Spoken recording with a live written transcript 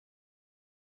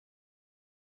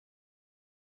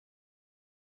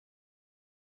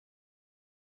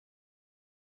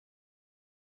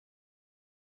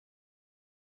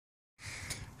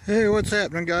Hey, what's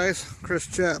happening, guys? Chris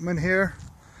Chapman here.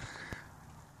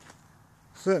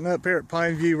 Sitting up here at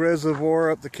Pineview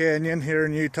Reservoir up the canyon here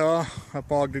in Utah,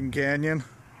 up Ogden Canyon.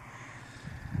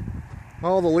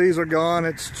 All the leaves are gone,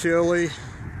 it's chilly.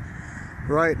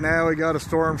 Right now we got a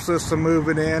storm system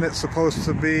moving in. It's supposed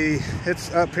to be,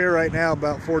 it's up here right now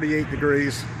about 48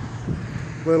 degrees.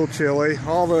 A little chilly.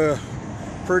 All the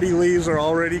pretty leaves are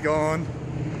already gone.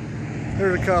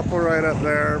 There's a couple right up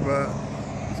there, but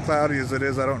cloudy as it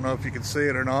is, I don't know if you can see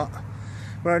it or not.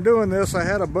 When I'm doing this, I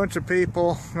had a bunch of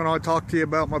people, I talked to you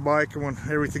about my bike and when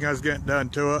everything I was getting done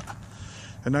to it.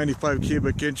 A 95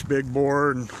 cubic inch big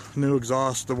bore and new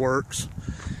exhaust, the works.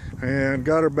 And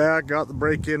got her back, got the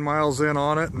break-in miles in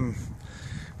on it, and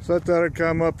so I thought I'd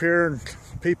come up here, and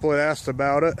people had asked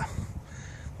about it.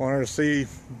 Wanted to see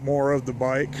more of the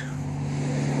bike.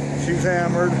 She's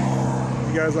hammered.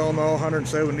 You guys all know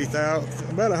 170,000,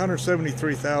 about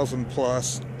 173,000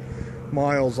 plus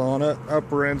miles on it.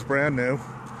 Upper end's brand new.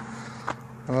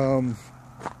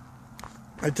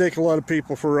 I take a lot of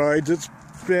people for rides. It's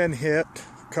been hit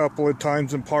a couple of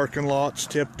times in parking lots,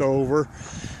 tipped over.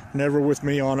 Never with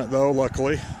me on it though,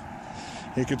 luckily.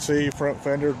 You can see front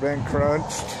fender's been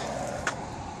crunched.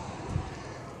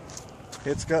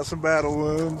 It's got some battle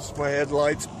wounds. My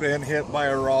headlight's been hit by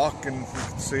a rock, and you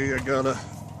can see I got a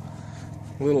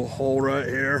little hole right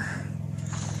here.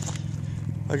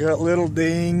 I got little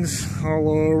dings all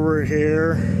over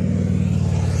here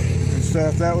and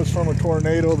stuff. That was from a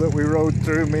tornado that we rode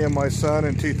through, me and my son,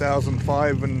 in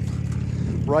 2005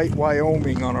 in Wright,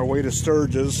 Wyoming, on our way to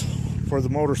Sturgis for the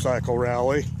motorcycle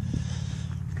rally.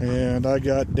 And I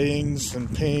got dings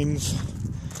and pings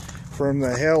from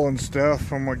the hail and stuff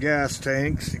from my gas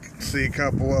tanks. You can see a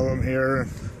couple of them here,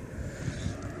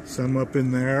 some up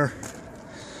in there.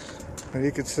 And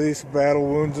you can see some battle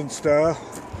wounds and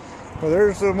stuff. Well,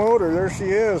 there's the motor. There she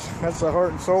is. That's the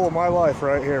heart and soul of my life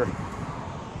right here.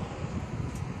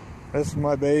 This is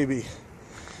my baby.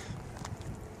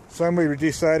 Somebody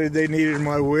decided they needed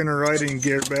my winter riding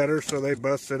gear better, so they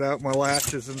busted out my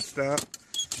latches and stuff.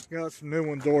 Got some new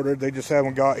ones ordered. They just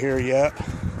haven't got here yet.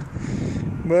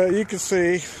 But you can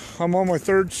see I'm on my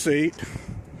third seat.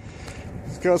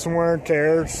 It's got some wear and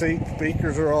tear. Seat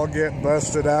speakers are all getting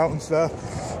busted out and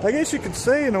stuff. I guess you could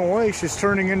say, in a way, she's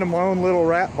turning into my own little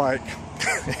rat bike.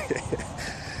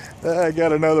 I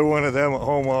got another one of them at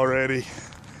home already.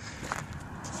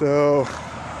 So,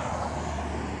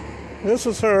 this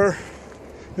is her.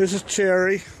 This is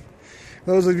Cherry.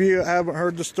 Those of you that haven't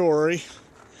heard the story,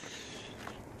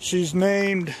 she's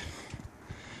named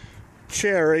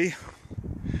Cherry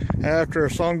after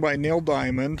a song by Neil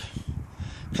Diamond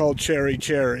called Cherry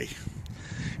Cherry.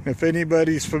 If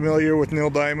anybody's familiar with Neil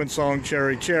Diamond's song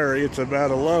Cherry Cherry, it's about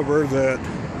a lover that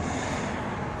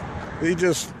he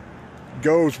just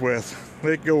goes with.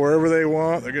 They can go wherever they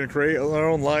want. They're going to create their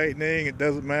own lightning. It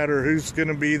doesn't matter who's going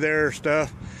to be there or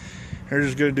stuff. They're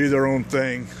just going to do their own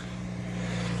thing.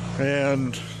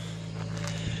 And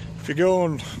if you go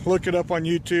and look it up on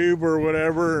YouTube or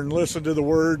whatever and listen to the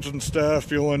words and stuff,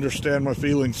 you'll understand my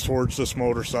feelings towards this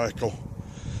motorcycle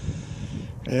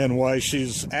and why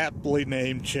she's aptly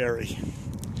named Cherry.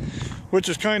 Which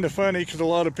is kind of funny because a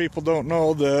lot of people don't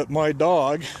know that my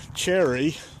dog,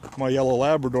 Cherry, my yellow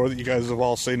Labrador that you guys have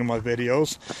all seen in my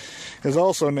videos, is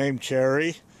also named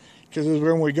Cherry. Because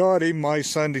when we got him, my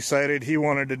son decided he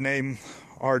wanted to name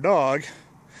our dog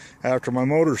after my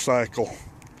motorcycle.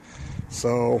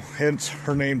 So, hence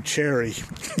her name Cherry.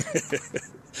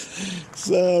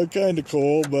 So, kind of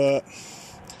cool, but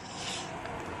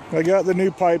I got the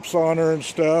new pipes on her and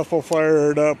stuff. I'll fire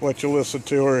it up, let you listen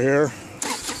to her here.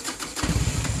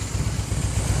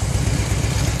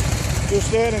 Just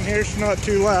standing here, she's not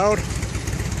too loud.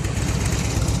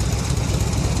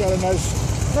 Got a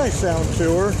nice sound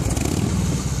to her.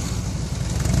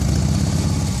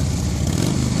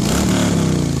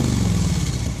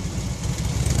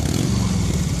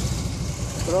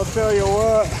 But I'll tell you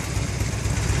what,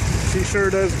 she sure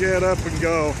does get up and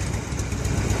go.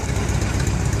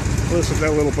 Listen to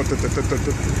that little potato.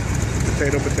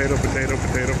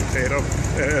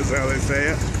 That's how they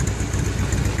say it.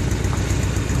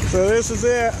 So this is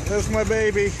it. This is my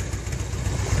baby.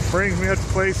 Brings me up to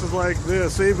places like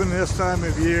this, even this time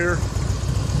of year.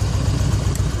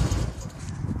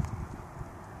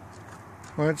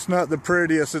 Well, it's not the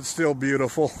prettiest, it's still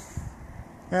beautiful.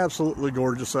 Absolutely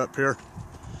gorgeous up here.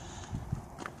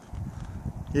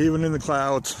 Even in the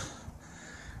clouds.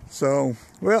 So,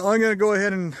 well, I'm going to go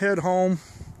ahead and head home.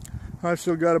 I've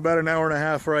still got about an hour and a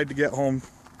half ride to get home.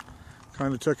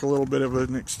 Kind of took a little bit of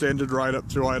an extended ride up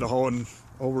through Idaho and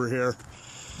over here.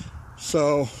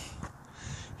 So,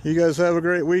 You guys have a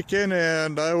great weekend,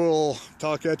 and I will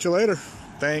talk at you later.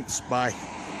 Thanks. Bye.